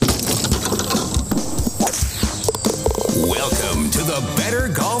the Better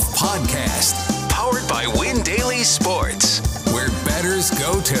Golf Podcast, powered by Win Daily Sports, where bettors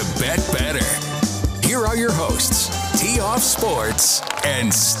go to bet better. Here are your hosts, Tee Off Sports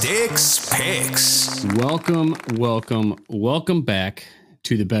and Sticks Picks. Welcome back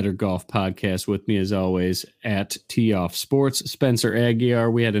to the Better Golf Podcast. With me, as always, at Tee Off Sports, Spencer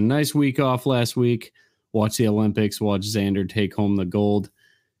Aguiar. We had a nice week off last week. Watch the Olympics, watch Xander take home the gold.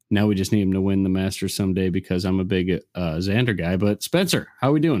 Now we just need him to win the Masters someday because I'm a big Xander guy. But Spencer, how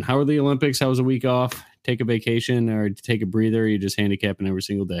are we doing? How are the Olympics? How was a week off? Take a vacation or take a breather? Or you just handicapping every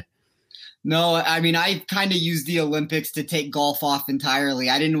single day? No, I mean, I kind of used the Olympics to take golf off entirely.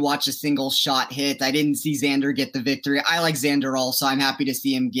 I didn't watch a single shot hit. I didn't see Xander get the victory. I like Xander also. I'm happy to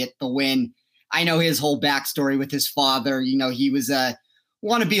see him get the win. I know his whole backstory with his father. You know, he was a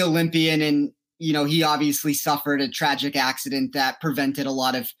wannabe Olympian, and you know, he obviously suffered a tragic accident that prevented a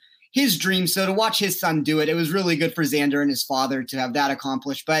lot of his dreams. So to watch his son do it, it was really good for Xander and his father to have that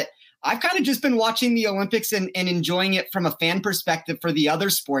accomplished. But I've kind of just been watching the Olympics and enjoying it from a fan perspective for the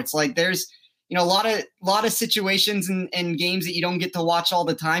other sports. Like there's, you know, a lot of situations and games that you don't get to watch all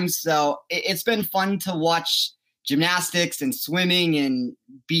the time. So it's been fun to watch gymnastics and swimming and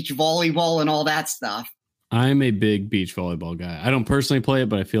beach volleyball and all that stuff. I'm a big beach volleyball guy. I don't personally play it,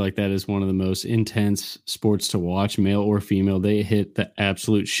 but I feel like that is one of the most intense sports to watch, male or female. They hit the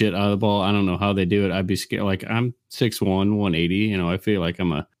absolute shit out of the ball. I don't know how they do it. I'd be scared. Like I'm 6'1", 180. You know, I feel like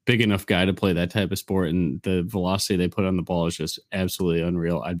I'm a big enough guy to play that type of sport, and the velocity they put on the ball is just absolutely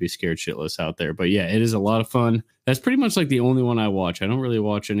unreal. I'd be scared shitless out there. But yeah, it is a lot of fun. That's pretty much like the only one I watch. I don't really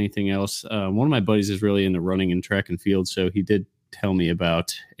watch anything else. One of my buddies is really into running and track and field, so he did tell me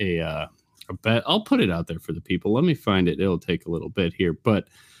about a bet. I'll put it out there for the people. Let me find it. It'll take a little bit here. But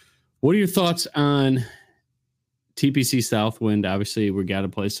what are your thoughts on TPC Southwind? Obviously, we got to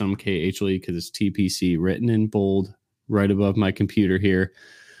play some KH League because it's TPC written in bold right above my computer here.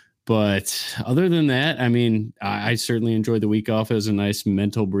 But other than that, I mean, I certainly enjoyed the week off. It was a nice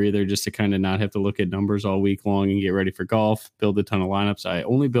mental breather just to kind of not have to look at numbers all week long and get ready for golf, build a ton of lineups. I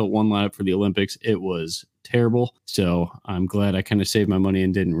only built one lineup for the Olympics. It was terrible. So I'm glad I kind of saved my money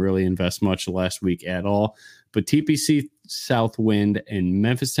and didn't really invest much last week at all. But TPC Southwind in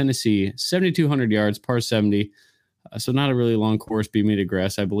Memphis, Tennessee, 7,200 yards, par 70. So not a really long course, Bermuda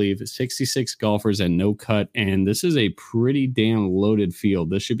grass, I believe. 66 golfers and no cut. And this is a pretty damn loaded field.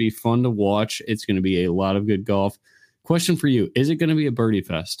 This should be fun to watch. It's going to be a lot of good golf. Question for you. Is it going to be a birdie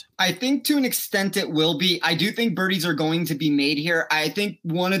fest? I think to an extent it will be. I do think birdies are going to be made here. I think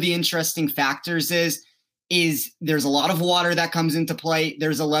one of the interesting factors is there's a lot of water that comes into play.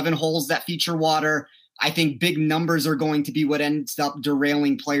 There's 11 holes that feature water. I think big numbers are going to be what ends up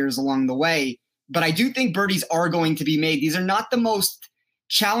derailing players along the way. But I do think birdies are going to be made. These are not the most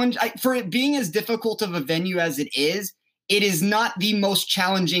challenge for it being as difficult of a venue as it is not the most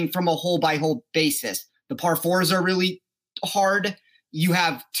challenging from a hole by hole basis. The par fours are really hard. You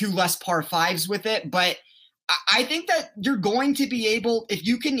have two less par fives with it, but I think that you're going to be able, if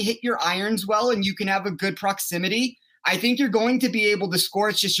you can hit your irons well and you can have a good proximity, I think you're going to be able to score.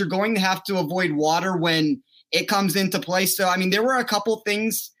 It's just you're going to have to avoid water when it comes into play. So, I mean, there were a couple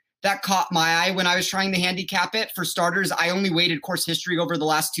things that caught my eye when I was trying to handicap it. For starters, I only weighted course history over the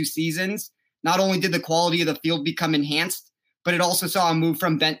last 2 seasons. Not only did the quality of the field become enhanced, but it also saw a move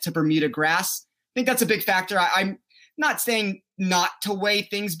from bent to Bermuda grass. I think that's a big factor. I'm not saying not to weigh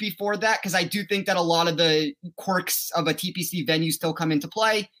things before that, because I do think that a lot of the quirks of a TPC venue still come into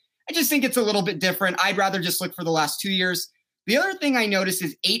play. I just think it's a little bit different. I'd rather just look for the last 2 years. The other thing I noticed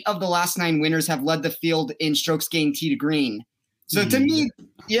is 8 of the last 9 winners have led the field in strokes gained tee to green. So to me,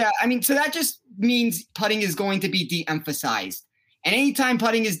 yeah, I mean, so that just means putting is going to be de-emphasized. And anytime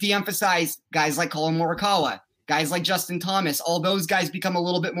putting is de-emphasized, guys like Colin Morikawa, guys like Justin Thomas, all those guys become a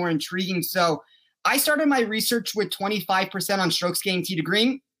little bit more intriguing. So I started my research with 25% on strokes gained tee to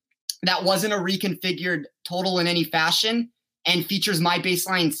green. That wasn't a reconfigured total in any fashion and features my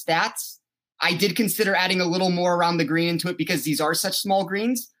baseline stats. I did consider adding a little more around the green into it because these are such small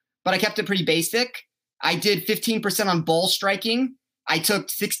greens, but I kept it pretty basic. I did 15% on ball striking. I took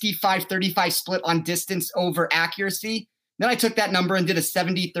 65-35 split on distance over accuracy. Then I took that number and did a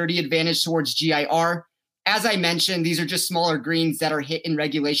 70-30 advantage towards GIR. As I mentioned, these are just smaller greens that are hit in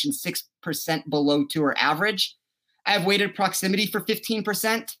regulation 6% below tour average. I have weighted proximity for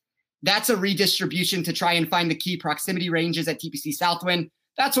 15%. That's a redistribution to try and find the key proximity ranges at TPC Southwind.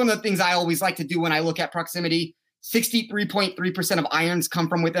 That's one of the things I always like to do when I look at proximity. 63.3% of irons come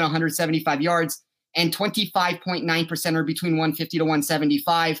from within 175 yards. And 25.9% are between 150 to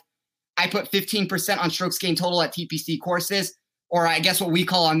 175. I put 15% on strokes gained total at TPC courses, or I guess what we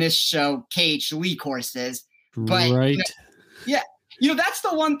call on this show, KH Lee courses. But right. Yeah. That's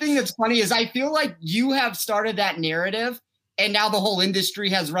the one thing that's funny is I feel like you have started that narrative and now the whole industry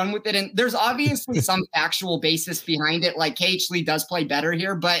has run with it. And there's obviously some factual basis behind it. Like KH Lee does play better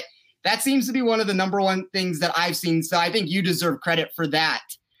here, but that seems to be one of the number one things that I've seen. So I think you deserve credit for that.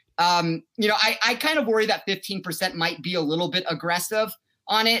 I kind of worry that 15% might be a little bit aggressive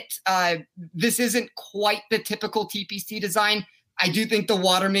on it. This isn't quite the typical TPC design. I do think the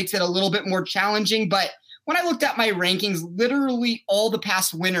water makes it a little bit more challenging, but when I looked at my rankings, literally all the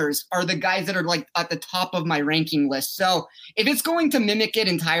past winners are the guys that are like at the top of my ranking list. So if it's going to mimic it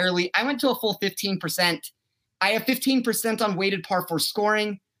entirely, I went to a full 15%. I have 15% on weighted par 4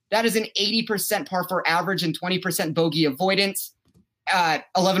 scoring. That is an 80% par 4 average and 20% bogey avoidance.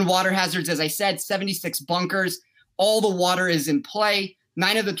 11 water hazards, as I said, 76 bunkers. All the water is in play.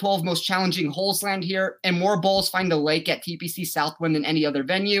 9 of the 12 most challenging holes land here, and more balls find the lake at TPC Southwind than any other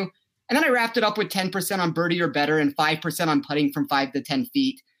venue. And then I wrapped it up with 10% on birdie or better and 5% on putting from 5 to 10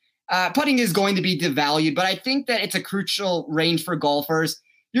 feet. Putting is going to be devalued, but I think that it's a crucial range for golfers.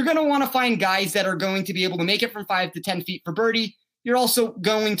 You're going to want to find guys that are going to be able to make it from 5 to 10 feet for birdie. You're also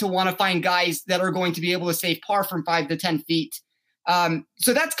going to want to find guys that are going to be able to save par from 5 to 10 feet.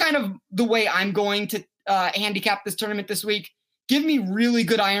 So that's kind of the way I'm going to handicap this tournament this week. Give me really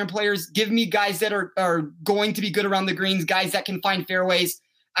good iron players. Give me guys that are going to be good around the greens, guys that can find fairways.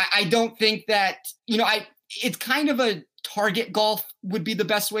 I don't think that, it's kind of a target golf would be the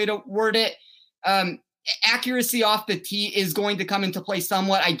best way to word it. Accuracy off the tee is going to come into play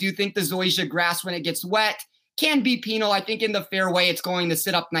somewhat. I do think the zoysia grass, when it gets wet, can be penal. I think in the fairway, it's going to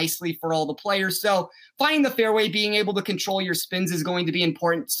sit up nicely for all the players. So finding the fairway, being able to control your spins is going to be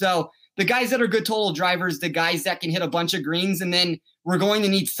important. So the guys that are good total drivers, the guys that can hit a bunch of greens, and then we're going to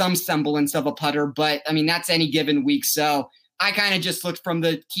need some semblance of a putter. But I mean, that's any given week. So I kind of just looked from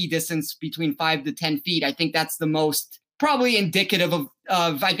the tee distance between 5 to 10 feet. I think that's the most probably indicative of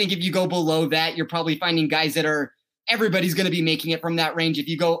I think if you go below that, you're probably finding guys that everybody's going to be making it from that range. If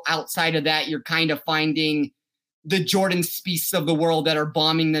you go outside of that, you're kind of finding the Jordan Spieths of the world that are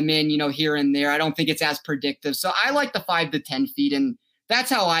bombing them in, here and there. I don't think it's as predictive. So I like the 5 to 10 feet, and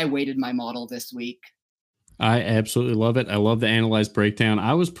that's how I weighted my model this week. I absolutely love it. I love the analyzed breakdown.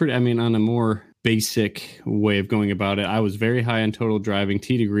 I was on a more basic way of going about it. I was very high on total driving.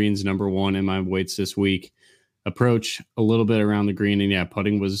 Tee to greens, number 1 in my weights this week. Approach a little bit around the green, and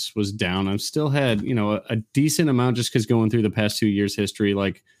putting was down. I've still had, a decent amount just because going through the past 2 years history,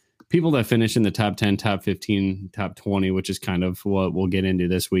 like people that finish in the top 10, top 15, top 20, which is kind of what we'll get into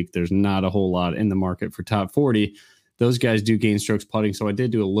this week. There's not a whole lot in the market for top 40. Those guys do gain strokes putting. So I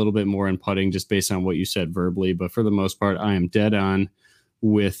did do a little bit more in putting just based on what you said verbally. But for the most part, I am dead on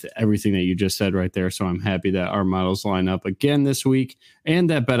with everything that you just said right there. So I'm happy that our models line up again this week. And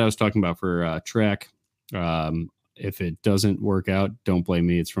that bet I was talking about for track, if it doesn't work out, don't blame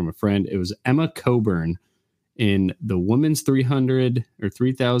me. It's from a friend. It was Emma Coburn in the women's 300 or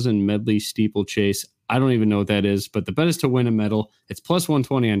 3000 medley steeplechase. I don't even know what that is, but the bet is to win a medal. It's plus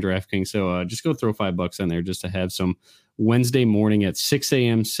 120 on DraftKings. So just go throw $5 on there just to have some Wednesday morning at 6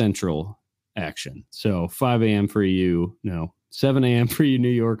 a.m. Central action. So 5 a.m. for you. No, 7 a.m. for you New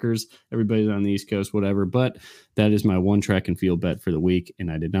Yorkers. Everybody's on the East Coast, whatever. But that is my one track and field bet for the week,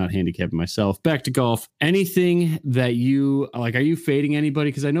 and I did not handicap it myself. Back to golf. Anything that you like, are you fading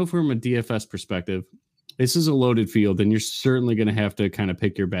anybody? Because I know from a DFS perspective, this is a loaded field, and you're certainly going to have to kind of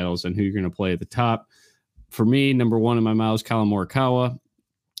pick your battles and who you're going to play at the top. For me, number 1 in my mouth is Collin Morikawa,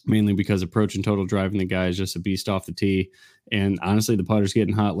 mainly because approach and total driving, the guy is just a beast off the tee. And honestly, the putter's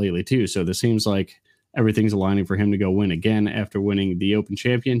getting hot lately too. So this seems like everything's aligning for him to go win again after winning the Open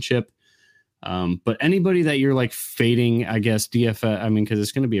Championship. But anybody that you're like fading, I guess, DFS, because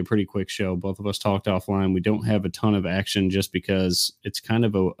it's going to be a pretty quick show. Both of us talked offline. We don't have a ton of action just because it's kind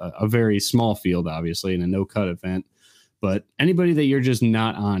of a very small field, obviously, and a no-cut event. But anybody that you're just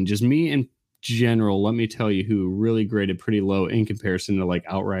not on, just me in general, let me tell you who really graded pretty low in comparison to like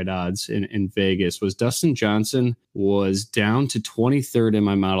outright odds in Vegas was Dustin Johnson. Was down to 23rd in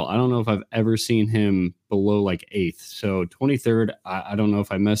my model. I don't know if I've ever seen him below like 8th. So 23rd, I don't know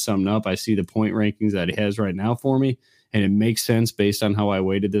if I messed something up. I see the point rankings that he has right now for me, and it makes sense based on how I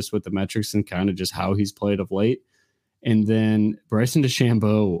weighted this with the metrics and kind of just how he's played of late. And then Bryson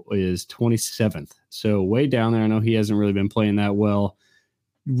DeChambeau is 27th. So way down there. I know he hasn't really been playing that well.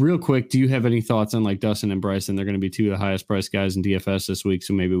 Real quick, do you have any thoughts on like Dustin and Bryson? They're going to be 2 of the highest priced guys in DFS this week,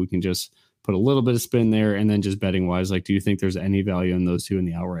 so maybe we can just put a little bit of spin there. And then just betting wise, like, do you think there's any value in those two in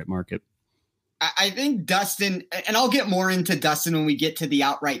the outright market? I think Dustin, and I'll get more into Dustin when we get to the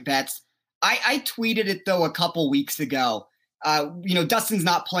outright bets. I tweeted it though a couple weeks ago. Dustin's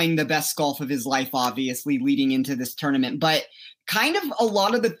not playing the best golf of his life, obviously, leading into this tournament, but kind of a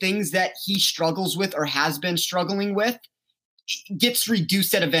lot of the things that he struggles with or has been struggling with gets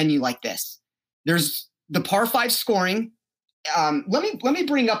reduced at a venue like this. There's the par 5 scoring. Let me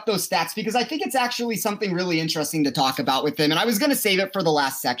bring up those stats because I think it's actually something really interesting to talk about with him. And I was going to save it for the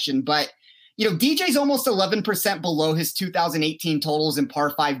last section, but DJ's almost 11% below his 2018 totals in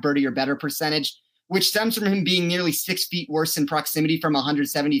par 5 birdie or better percentage, which stems from him being nearly 6 feet worse in proximity from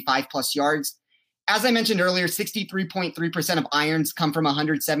 175 plus yards. As I mentioned earlier, 63.3% of irons come from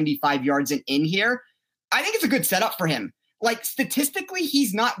 175 yards and in here. I think it's a good setup for him. Like statistically,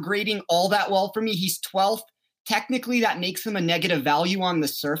 he's not grading all that well for me. He's 12th. Technically, that makes him a negative value on the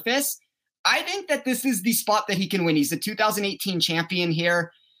surface. I think that this is the spot that he can win. He's the 2018 champion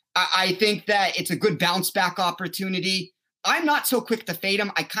here. I think that it's a good bounce back opportunity. I'm not so quick to fade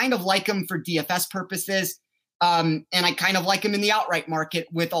him. I kind of like him for DFS purposes. And I kind of like him in the outright market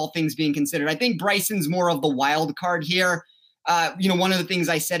with all things being considered. I think Bryson's more of the wild card here. One of the things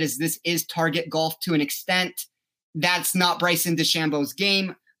I said is this is target golf to an extent. That's not Bryson DeChambeau's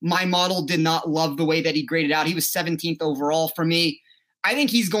game. My model did not love the way that he graded out. He was 17th overall for me. I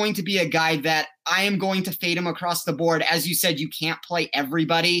think he's going to be a guy that I am going to fade him across the board. As you said, you can't play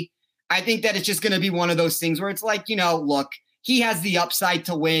everybody. I think that it's just going to be one of those things where it's like, look, he has the upside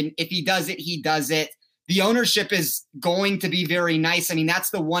to win. If he does it, he does it. The ownership is going to be very nice. I mean, that's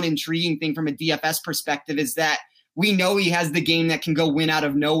the one intriguing thing from a DFS perspective is that we know he has the game that can go win out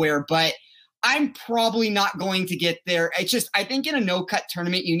of nowhere, but I'm probably not going to get there. It's just, I think in a no-cut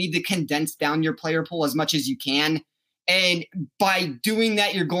tournament, you need to condense down your player pool as much as you can. And by doing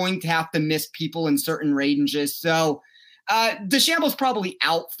that, you're going to have to miss people in certain ranges. So DeChambeau's probably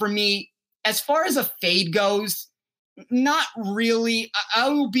out for me. As far as a fade goes, not really. I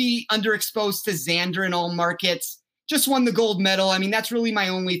will be underexposed to Xander in all markets. Just won the gold medal. I mean, that's really my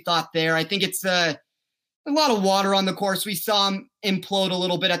only thought there. I think it's a lot of water on the course. We saw him implode a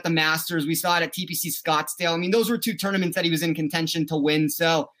little bit at the Masters. We saw it at TPC Scottsdale. I mean, those were 2 tournaments that he was in contention to win.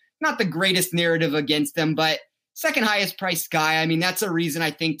 So not the greatest narrative against him, but second highest priced guy. I mean, that's a reason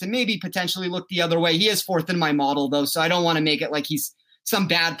I think to maybe potentially look the other way. He is 4th in my model though. So I don't want to make it like he's some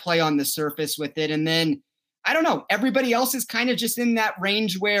bad play on the surface with it. And then I don't know, everybody else is kind of just in that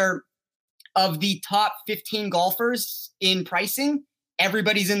range where of the top 15 golfers in pricing,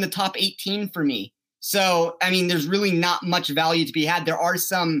 everybody's in the top 18 for me. So, I mean, there's really not much value to be had. There are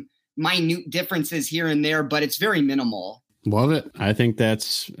some minute differences here and there, but it's very minimal. Love it. I think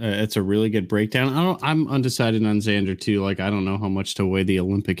it's a really good breakdown. I'm undecided on Xander too. Like, I don't know how much to weigh the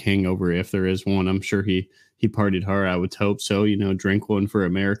Olympic hangover if there is one. I'm sure he partied hard. I would hope so. Drink one for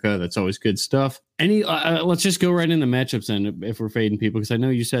America. That's always good stuff. Let's just go right into matchups then if we're fading people, because I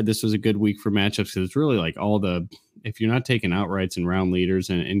know you said this was a good week for matchups because it's really like if you're not taking outrights and round leaders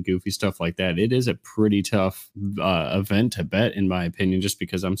and goofy stuff like that, it is a pretty tough event to bet, in my opinion, just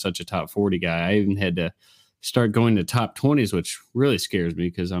because I'm such a top 40 guy. I even had to start going to top 20s, which really scares me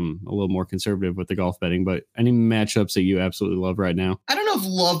because I'm a little more conservative with the golf betting. But any matchups that you absolutely love right now? I don't know if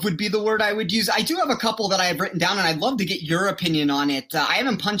love would be the word I would use. I do have a couple that I have written down, and I'd love to get your opinion on it. I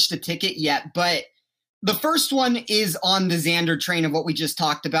haven't punched a ticket yet, but the first one is on the Xander train of what we just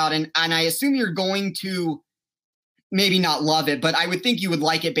talked about. And I assume you're going to maybe not love it, but I would think you would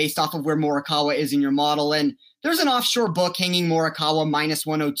like it based off of where Morikawa is in your model. And there's an offshore book hanging Morikawa minus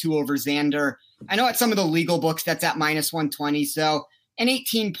 102 over Xander. I know at some of the legal books that's at minus 120. So an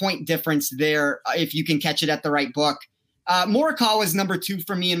 18-point difference there if you can catch it at the right book. Morikawa is number 2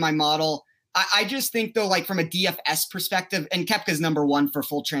 for me in my model. I just think, though, like from a DFS perspective, and Koepka's number 1 for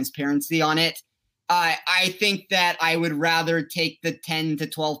full transparency on it, I think that I would rather take the 10 to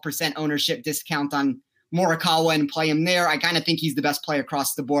 12% ownership discount on Morikawa and play him there. I kind of think he's the best play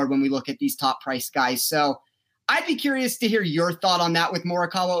across the board when we look at these top price guys. So I'd be curious to hear your thought on that with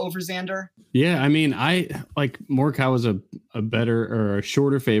Morikawa over Xander. Yeah, I mean, I like Morikawa's a better or a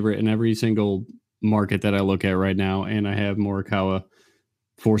shorter favorite in every single market that I look at right now, and I have Morikawa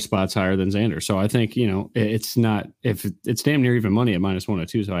 4 spots higher than Xander. So I think, it's not, if it's damn near even money at minus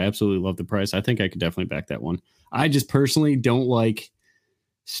 102. So I absolutely love the price. I think I could definitely back that one. I just personally don't like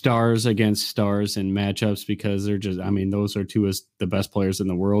stars against stars in matchups because they're just, I mean, those are 2 of the best players in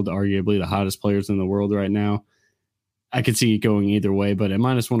the world, arguably the hottest players in the world right now. I could see it going either way, but at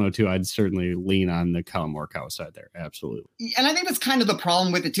minus 102, I'd certainly lean on the Collin Morikawa side there. Absolutely. And I think that's kind of the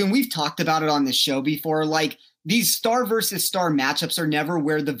problem with it too. And we've talked about it on this show before. Like, these star versus star matchups are never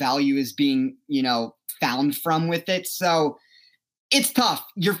where the value is being, found from with it. So It's tough.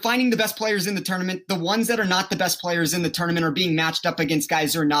 You're finding the best players in the tournament. The ones that are not the best players in the tournament are being matched up against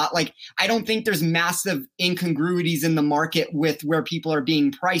guys who are not. Like, I don't think there's massive incongruities in the market with where people are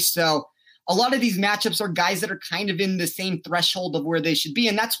being priced. So a lot of these matchups are guys that are kind of in the same threshold of where they should be.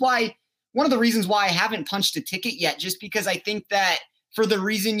 And that's why one of the reasons why I haven't punched a ticket yet, just because I think that for the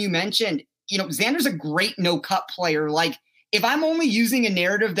reason you mentioned, Xander's a great no-cut player. Like, if I'm only using a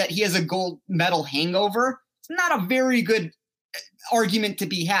narrative that he has a gold medal hangover, it's not a very good argument to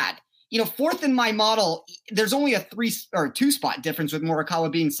be had. Fourth in my model, there's only a 3 or 2 spot difference with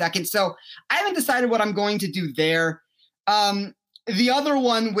Morikawa being second. So I haven't decided what I'm going to do there. The other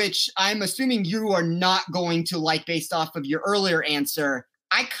one, which I'm assuming you are not going to like based off of your earlier answer,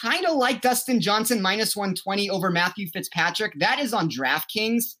 I kind of like Dustin Johnson -120 over Matthew Fitzpatrick. That is on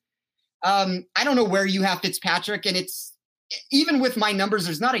DraftKings. I don't know where you have Fitzpatrick, and it's even with my numbers,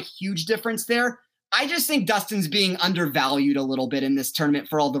 there's not a huge difference there. I just think Dustin's being undervalued a little bit in this tournament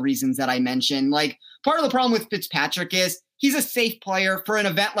for all the reasons that I mentioned. Like, part of the problem with Fitzpatrick is he's a safe player for an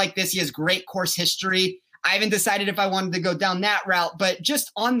event like this. He has great course history. I haven't decided if I wanted to go down that route, but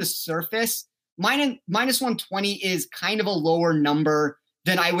just on the surface, -120 is kind of a lower number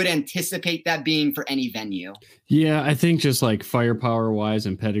than I would anticipate that being for any venue. Yeah, I think just like firepower wise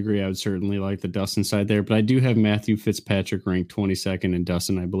and pedigree, I would certainly like the Dustin side there, but I do have Matthew Fitzpatrick ranked 22nd and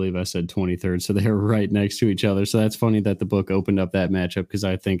Dustin, I believe I said 23rd. So they're right next to each other. So that's funny that the book opened up that matchup, because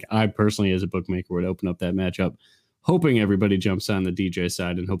I think I personally as a bookmaker would open up that matchup, hoping everybody jumps on the DJ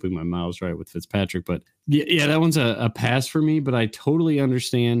side and hoping my mile's right with Fitzpatrick. But yeah, that one's a pass for me, but I totally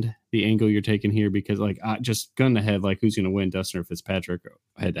understand the angle you're taking here, because like just gun to head, like who's going to win, Dustin or Fitzpatrick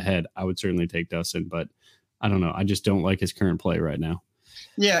head to head? I would certainly take Dustin, but I don't know. I just don't like his current play right now.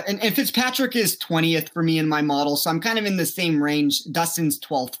 Yeah, and Fitzpatrick is 20th for me in my model, so I'm kind of in the same range. Dustin's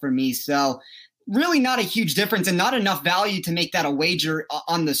 12th for me, so really not a huge difference and not enough value to make that a wager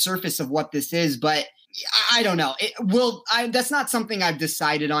on the surface of what this is, but I don't know. That's not something I've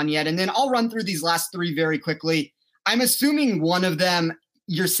decided on yet. And then I'll run through these last 3 very quickly. I'm assuming one of them,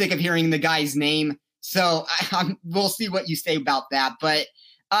 you're sick of hearing the guy's name. So we'll see what you say about that. But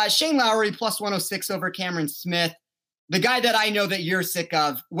Shane Lowry +106 over Cameron Smith. The guy that I know that you're sick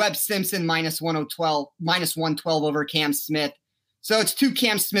of, Webb Simpson -112 over Cam Smith. So it's 2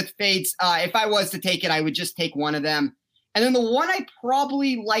 Cam Smith fades. If I was to take it, I would just take one of them. And then the one I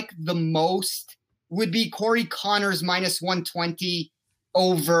probably like the most would be Corey Connors -120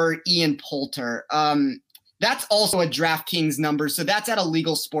 over Ian Poulter. That's also a DraftKings number, so that's at a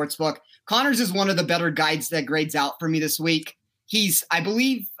legal sports book. Connors is one of the better guides that grades out for me this week. He's, I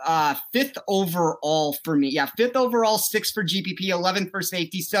believe, 5th overall for me. Yeah, 5th overall, 6th for GPP, 11th for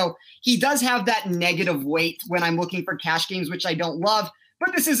safety. So he does have that negative weight when I'm looking for cash games, which I don't love.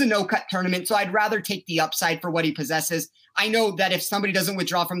 But this is a no-cut tournament, so I'd rather take the upside for what he possesses. I know that if somebody doesn't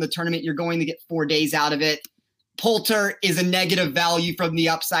withdraw from the tournament, you're going to get 4 days out of it. Poulter is a negative value from the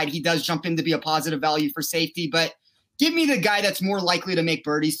upside. He does jump in to be a positive value for safety, but give me the guy that's more likely to make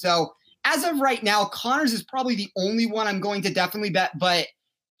birdies. So as of right now, Connors is probably the only one I'm going to definitely bet, but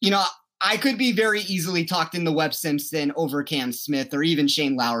I could be very easily talked into Webb Simpson over Cam Smith, or even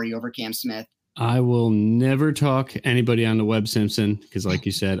Shane Lowry over Cam Smith. I will never talk anybody on the Webb Simpson, because like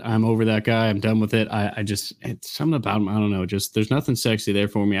you said, I'm over that guy. I'm done with it. I just, it's something about him. I don't know. Just there's nothing sexy there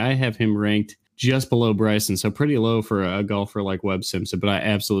for me. I have him ranked just below Bryson, so pretty low for a golfer like Webb Simpson, but I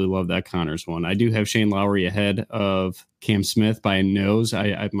absolutely love that Connors one. I do have Shane Lowry ahead of Cam Smith by a nose.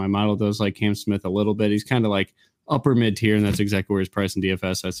 My model does like Cam Smith a little bit. He's kind of like upper mid tier, and that's exactly where he's priced in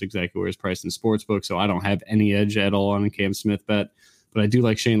DFS. That's exactly where he's priced in Sportsbook, so I don't have any edge at all on a Cam Smith bet. But I do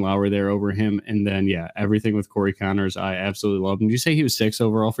like Shane Lowry there over him. And then, yeah, everything with Corey Connors, I absolutely love him. Did you say he was 6th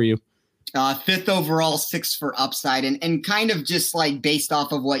overall for you? 5th overall, 6th for upside. And kind of just like based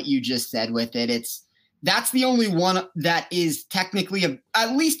off of what you just said with it, that's the only one that is technically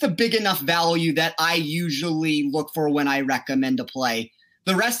at least a big enough value that I usually look for when I recommend a play.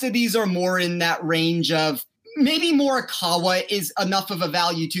 The rest of these are more in that range of maybe Morikawa is enough of a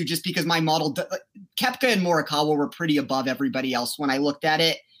value too, just because my model, Koepka and Morikawa were pretty above everybody else when I looked at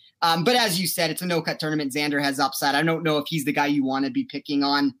it. But as you said, it's a no-cut tournament. Xander has upside. I don't know if he's the guy you want to be picking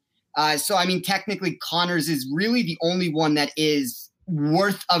on. So, I mean, technically Connors is really the only one that is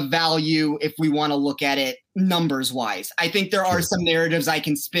worth a value if we want to look at it numbers-wise. I think there are some narratives I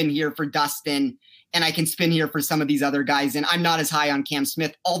can spin here for Dustin, and I can spin here for some of these other guys, and I'm not as high on Cam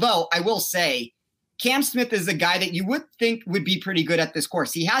Smith. Although I will say, Cam Smith is a guy that you would think would be pretty good at this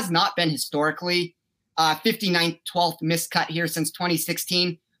course. He has not been historically 59th, 12th miscut here since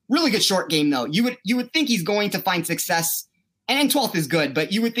 2016. Really good short game, though. You would think he's going to find success And 12th is good,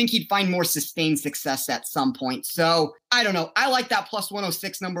 but you would think he'd find more sustained success at some point. So I don't know. I like that plus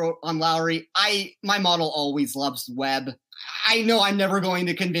 106 number on Lowry. My model always loves Webb. I know I'm never going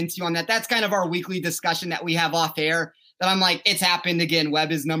to convince you on that. That's kind of our weekly discussion that we have off air, that I'm like, it's happened again.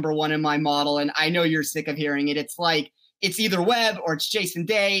 Webb is number one in my model. And I know you're sick of hearing it. It's like, it's either Webb or it's Jason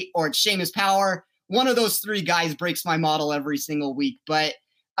Day or it's Seamus Power. One of those three guys breaks my model every single week. But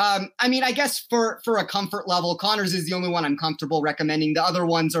I mean, I guess for a comfort level, Connors is the only one I'm comfortable recommending. The other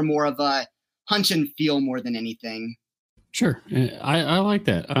ones are more of a hunch and feel more than anything. Sure. I like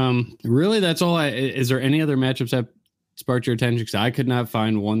that. Really, that's all. Is there any other matchups that sparked your attention? Because I could not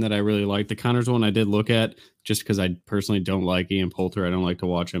find one that I really liked. The Connors one I did look at just because I personally don't like Ian Poulter. I don't like to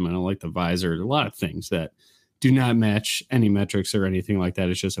watch him. I don't like the visor. A lot of things that do not match any metrics or anything like that.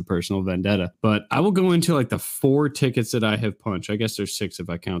 It's just a personal vendetta. But I will go into like the 4 tickets that I have punched. I guess there's 6 if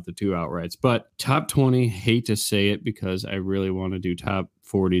I count the 2 outrights. But top 20, hate to say it because I really want to do top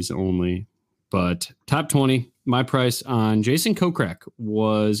 40s only. But top 20, my price on Jason Kokrak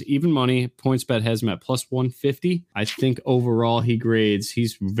was even money. PointsBet has him at plus 150. I think overall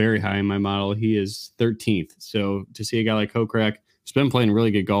he's very high in my model. He is 13th. So to see a guy like Kokrak, he's been playing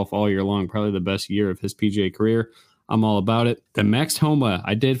really good golf all year long, probably the best year of his PGA career. I'm all about it. The Max Homa,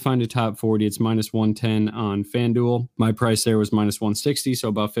 I did find a top 40. It's minus 110 on FanDuel. My price there was minus 160, so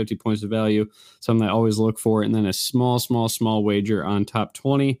about 50 points of value, something I always look for. And then a small wager on top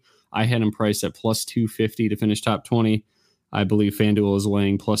 20. I had him priced at plus 250 to finish top 20. I believe FanDuel is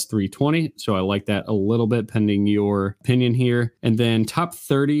laying plus 320, so I like that a little bit, pending your opinion here. And then top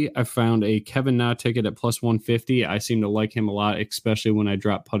 30, I found a Kevin Na ticket at plus 150. I seem to like him a lot, especially when I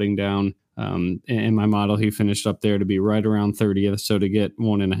drop putting down. In my model, he finished up there to be right around 30th, so to get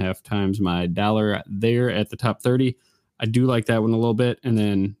 1.5 times my dollar there at the top 30, I do like that one a little bit. And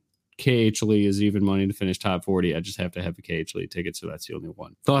then KH Lee is even money to finish top 40. I just have to have a KH Lee ticket, so that's the only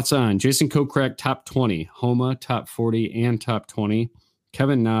one. Thoughts on Jason Kokrak, top 20, Homa, top 40 and top 20,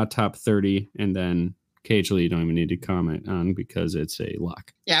 Kevin Na, top 30, and then KH Lee you don't even need to comment on because it's a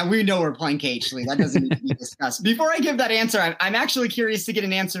lock. Yeah, we know we're playing KH Lee. That doesn't need to be discussed. Before I give that answer, I'm actually curious to get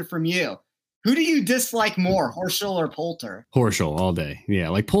an answer from you. Who do you dislike more, Horschel or Poulter? Horschel all day. Yeah,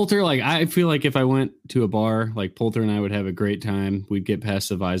 like Poulter, like I feel like if I went to a bar, like Poulter and I would have a great time. We'd get past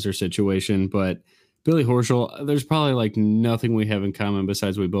the visor situation. But Billy Horschel, there's probably like nothing we have in common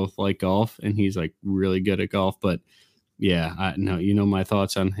besides we both like golf, and he's like really good at golf. But yeah, you know my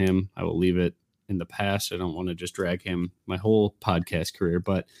thoughts on him. I will leave it in the past. I don't want to just drag him my whole podcast career.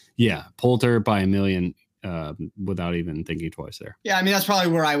 But yeah, Poulter by a million. Without even thinking twice there. Yeah, I mean, that's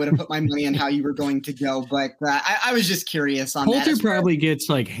probably where I would have put my money on how you were going to go. But I was just curious on that. Poulter probably gets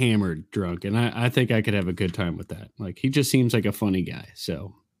like hammered drunk, and I think I could have a good time with that. Like, he just seems like a funny guy.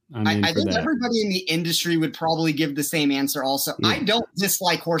 So I think everybody in the industry would probably give the same answer also. Yeah. I don't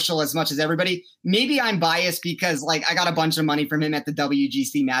dislike Horschel as much as everybody. Maybe I'm biased because like I got a bunch of money from him at the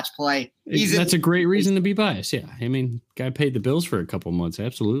WGC match play. That's a great reason to be biased. Yeah. I mean, guy paid the bills for a couple months.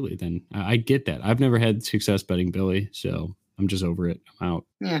 Absolutely. Then I get that. I've never had success betting Billy, so I'm just over it. I'm out.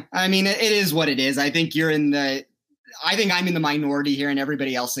 Yeah. I mean, it is what it is. I think I'm in the minority here and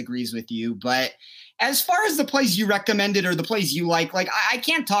everybody else agrees with you, but as far as the plays you recommended or the plays you like I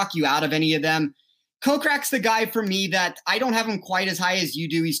can't talk you out of any of them. Kokrak's the guy for me that I don't have him quite as high as you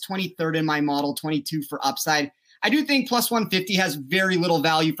do. He's 23rd in my model, 22 for upside. I do think plus 150 has very little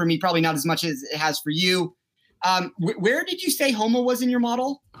value for me, probably not as much as it has for you. Where did you say Homa was in your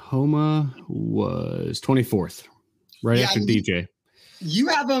model? Homa was 24th, right after DJ. You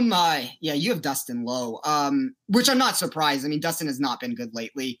have him, you have Dustin low, which I'm not surprised. I mean, Dustin has not been good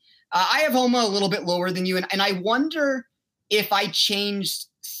lately. I have Homa a little bit lower than you, and I wonder if I changed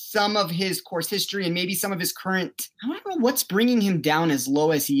some of his course history and maybe some of his current. I don't know what's bringing him down as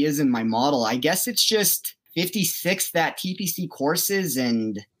low as he is in my model. I guess it's just 56 that TPC courses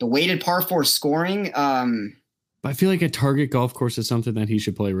and the weighted par 4 scoring. I feel like a target golf course is something that he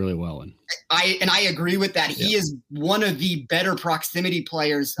should play really well in. I agree with that. He is one of the better proximity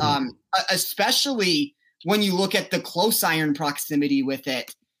players, especially when you look at the close iron proximity with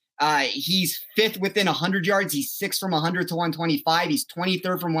it. He's 5th within 100 yards. He's 6th from 100 to 125. He's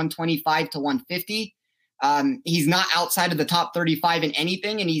 23rd from 125 to 150. He's not outside of the top 35 in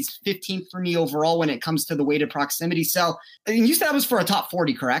anything, and he's 15th for me overall when it comes to the weighted proximity. So you said that was for a top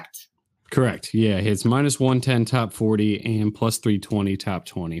 40, correct? Correct. Yeah, it's minus 110 top 40 and plus 320 top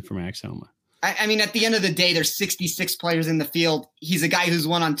 20 for Max Homa. I mean, at the end of the day, there's 66 players in the field. He's a guy who's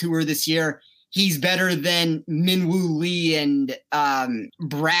won on tour this year. He's better than Minwoo Lee and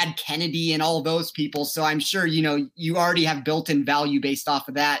Brad Kennedy and all those people. So I'm sure, you already have built-in value based off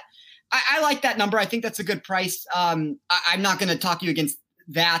of that. I like that number. I think that's a good price. I'm not going to talk you against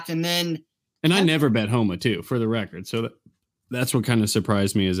that. And I never bet Homa too, for the record. So that's what kind of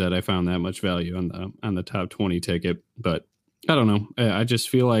surprised me, is that I found that much value on the top 20 ticket. But I don't know. I just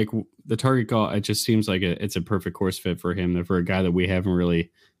feel like the target golf, it just seems like it's a perfect course fit for him, and for a guy that we haven't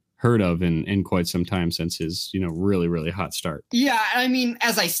really heard of in quite some time since his, really, really hot start. Yeah. I mean,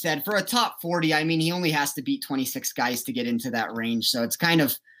 as I said, for a top 40, I mean, he only has to beat 26 guys to get into that range. So it's kind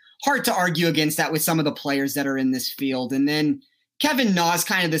of hard to argue against that with some of the players that are in this field. And then Kevin Na is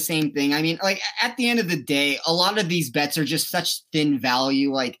kind of the same thing. I mean, like, at the end of the day, a lot of these bets are just such thin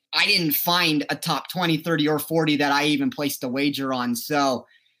value. Like, I didn't find a top 20, 30, or 40 that I even placed a wager on. So,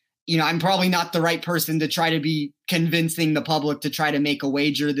 I'm probably not the right person to try to be convincing the public to try to make a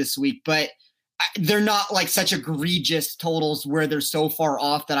wager this week, but they're not like such egregious totals where they're so far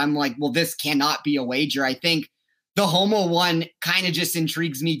off that I'm like, well, this cannot be a wager. I think the Homa one kind of just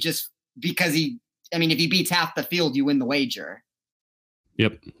intrigues me just because if he beats half the field, you win the wager.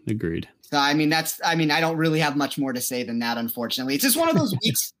 Yep. Agreed. So, I don't really have much more to say than that, unfortunately. It's just one of those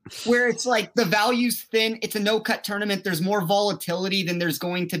weeks where it's like the value's thin. It's a no-cut tournament. There's more volatility than there's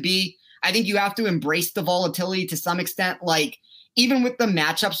going to be. I think you have to embrace the volatility to some extent. Like, even with the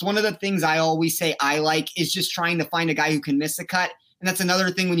matchups, one of the things I always say I like is just trying to find a guy who can miss a cut. And that's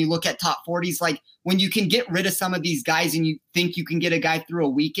another thing when you look at top 40s, like when you can get rid of some of these guys and you think you can get a guy through a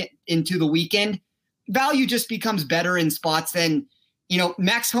weekend into the weekend, value just becomes better in spots. And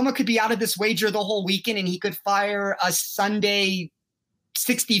Max Homa could be out of this wager the whole weekend and he could fire a Sunday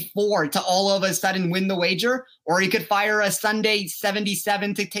 64 to all of a sudden win the wager, or he could fire a Sunday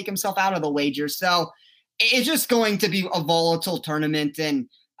 77 to take himself out of the wager. So it's just going to be a volatile tournament. And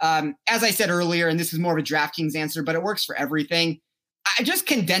as I said earlier, and this is more of a DraftKings answer, but it works for everything, I just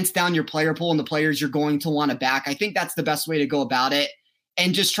condense down your player pool and the players you're going to want to back. I think that's the best way to go about it.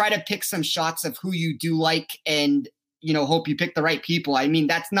 And just try to pick some shots of who you do like and hope you pick the right people. I mean,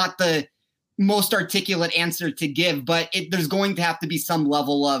 that's not the most articulate answer to give, but there's going to have to be some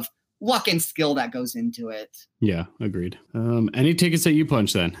level of luck and skill that goes into it. Yeah, agreed. Any tickets that you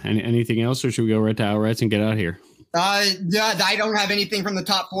punch then? Anything else, or should we go right to outrights and get out here? Yeah, I don't have anything from the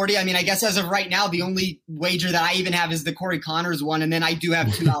top 40. I mean, I guess as of right now, the only wager that I even have is the Corey Connors one. And then I do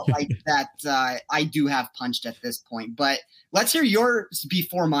have two outrights that I do have punched at this point. But let's hear yours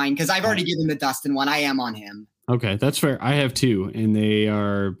before mine, because I've already given the Dustin one. I am on him. Okay, that's fair. I have two, and they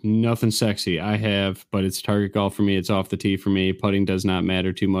are nothing sexy. But it's target golf for me. It's off the tee for me. Putting does not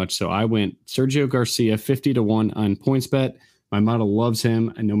matter too much. So I went Sergio Garcia 50-1 on PointsBet. My model loves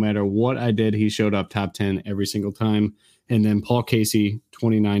him, and no matter what I did, he showed up top 10 every single time. And then Paul Casey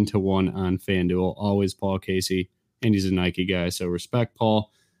 29-1 on FanDuel. Always Paul Casey, and he's a Nike guy, so respect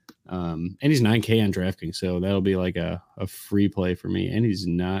Paul. And he's 9K on DraftKings, so that'll be like a free play for me. And he's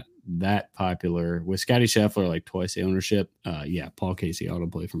not that popular with Scotty Scheffler, like twice the ownership. Paul Casey auto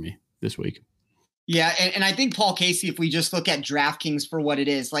play for me this week. Yeah, and I think Paul Casey, if we just look at DraftKings for what it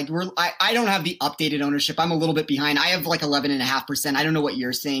is, like I don't have the updated ownership. I'm a little bit behind. I have like 11.5%. I don't know what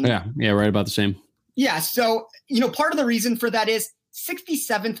you're saying. Yeah, right about the same. Yeah, so part of the reason for that is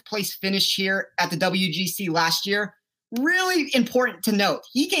 67th place finish here at the WGC last year. Really important to note.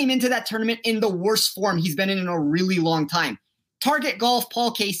 He came into that tournament in the worst form he's been in a really long time. Target golf,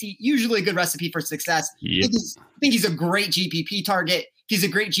 Paul Casey, usually a good recipe for success. Yep. I think he's a great GPP target. If he's a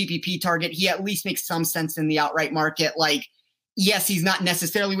great GPP target, he at least makes some sense in the outright market. Like, yes, he's not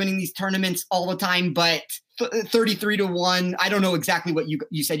necessarily winning these tournaments all the time, but 33-1. I don't know exactly what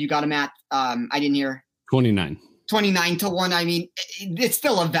you said you got him at. I didn't hear. 29-1. I mean, it's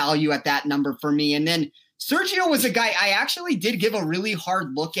still a value at that number for me. And then Sergio was a guy I actually did give a really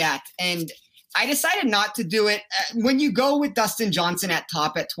hard look at, and I decided not to do it. When you go with Dustin Johnson at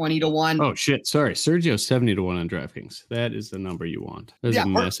top at 20-1. Oh shit. Sorry. Sergio 70-1 on DraftKings. That is the number you want. There's a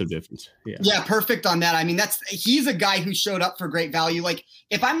massive difference. Yeah. Perfect on that. I mean, he's a guy who showed up for great value. Like,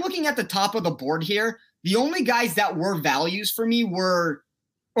 if I'm looking at the top of the board here, the only guys that were values for me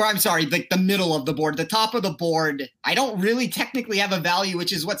like the middle of the board, the top of the board. I don't really technically have a value,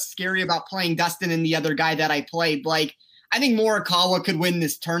 which is what's scary about playing Dustin and the other guy that I played. Like, I think Morikawa could win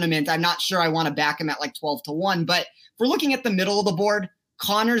this tournament. I'm not sure I want to back him at like 12-1, but if we're looking at the middle of the board,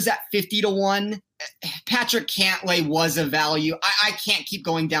 Connors at 50-1. Patrick Cantlay was a value. I can't keep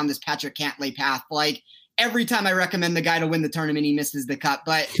going down this Patrick Cantlay path. Like, every time I recommend the guy to win the tournament, he misses the cut,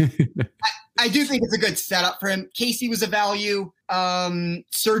 but I do think it's a good setup for him. Casey was a value.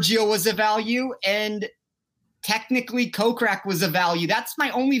 Sergio was a value, and technically Kokrak was a value. That's my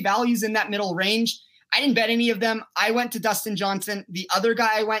only values in that middle range. I didn't bet any of them. I went to Dustin Johnson. The other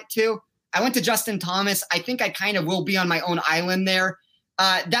guy I went to Justin Thomas. I think I kind of will be on my own island there.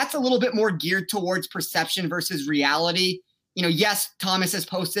 That's a little bit more geared towards perception versus reality. Yes, Thomas has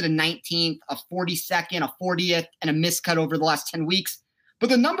posted a 19th, a 42nd, a 40th, and a miscut over the last 10 weeks, but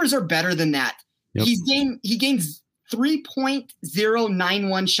the numbers are better than that. Yep. He gains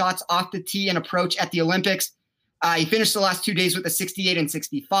 3.091 shots off the tee and approach at the Olympics. He finished the last 2 days with a 68 and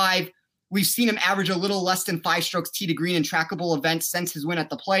 65. We've seen him average a little less than 5 strokes tee to green in trackable events since his win at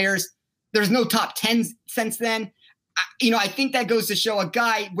the Players. There's no top 10 since then. I think that goes to show a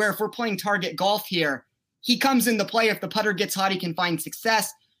guy where if we're playing target golf here, he comes into play. If the putter gets hot, he can find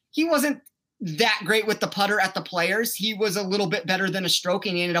success. He wasn't that great with the putter at the Players. He was a little bit better than a stroke,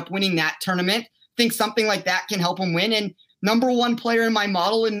 and he ended up winning that tournament. Think something like that can help him win. And number one player in my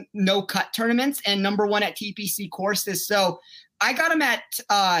model in no cut tournaments and number one at TPC courses. So I got him at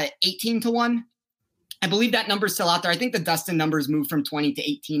 18-1. I believe that number's still out there. I think the Dustin numbers moved from 20 to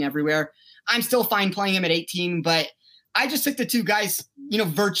 18 everywhere. I'm still fine playing him at 18, but I just took the two guys,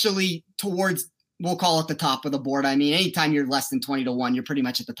 virtually towards, we'll call it the top of the board. I mean, anytime you're less than 20-1, you're pretty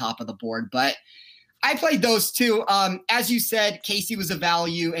much at the top of the board. But I played those two. As you said, Casey was a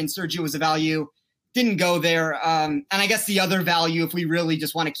value and Sergio was a value. Didn't go there. And I guess the other value, if we really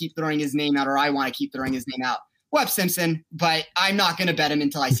just want to keep throwing his name out, or I want to keep throwing his name out, Webb Simpson. But I'm not going to bet him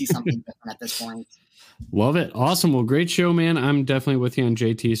until I see something different at this point. Love it. Awesome. Well, great show, man. I'm definitely with you on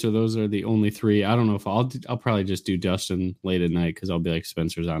JT. So those are the only three. I don't know if I'll probably just do Dustin late at night because I'll be like,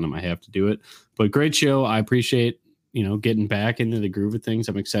 Spencer's on him. I have to do it. But great show. I appreciate, getting back into the groove of things.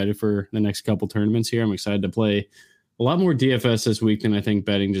 I'm excited for the next couple tournaments here. I'm excited to play a lot more DFS this week than I think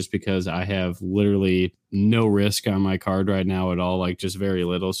betting, just because I have literally no risk on my card right now at all, like just very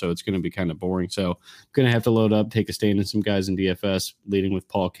little. So it's going to be kind of boring. So I'm going to have to load up, take a stand in some guys in DFS, leading with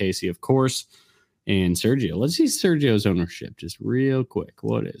Paul Casey, of course. And Sergio, let's see Sergio's ownership just real quick.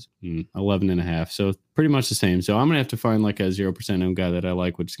 What is 11.5? So pretty much the same. So I'm going to have to find like a 0% owned guy that I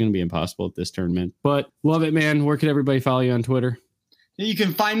like, which is going to be impossible at this tournament. But love it, man. Where can everybody follow you on Twitter? You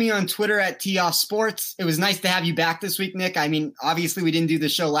can find me on Twitter at Toff Sports. It was nice to have you back this week, Nick. I mean, obviously we didn't do the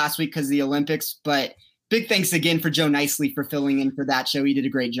show last week because of the Olympics, but big thanks again for Joe Nicely for filling in for that show. He did a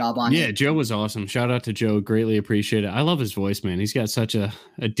great job on it. Yeah, Joe was awesome. Shout out to Joe. Greatly appreciate it. I love his voice, man. He's got such a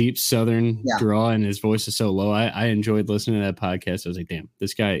deep Southern draw, and his voice is so low. I enjoyed listening to that podcast. I was like, damn,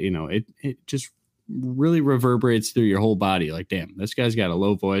 this guy, it just really reverberates through your whole body. Like, damn, this guy's got a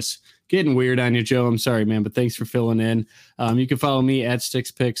low voice. Getting weird on you, Joe. I'm sorry, man, but thanks for filling in. You can follow me at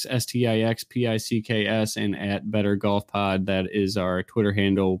StixPicks, StixPicks, and at Better Golf Pod. That is our Twitter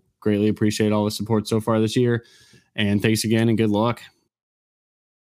handle. Greatly appreciate all the support so far this year. And thanks again, and good luck.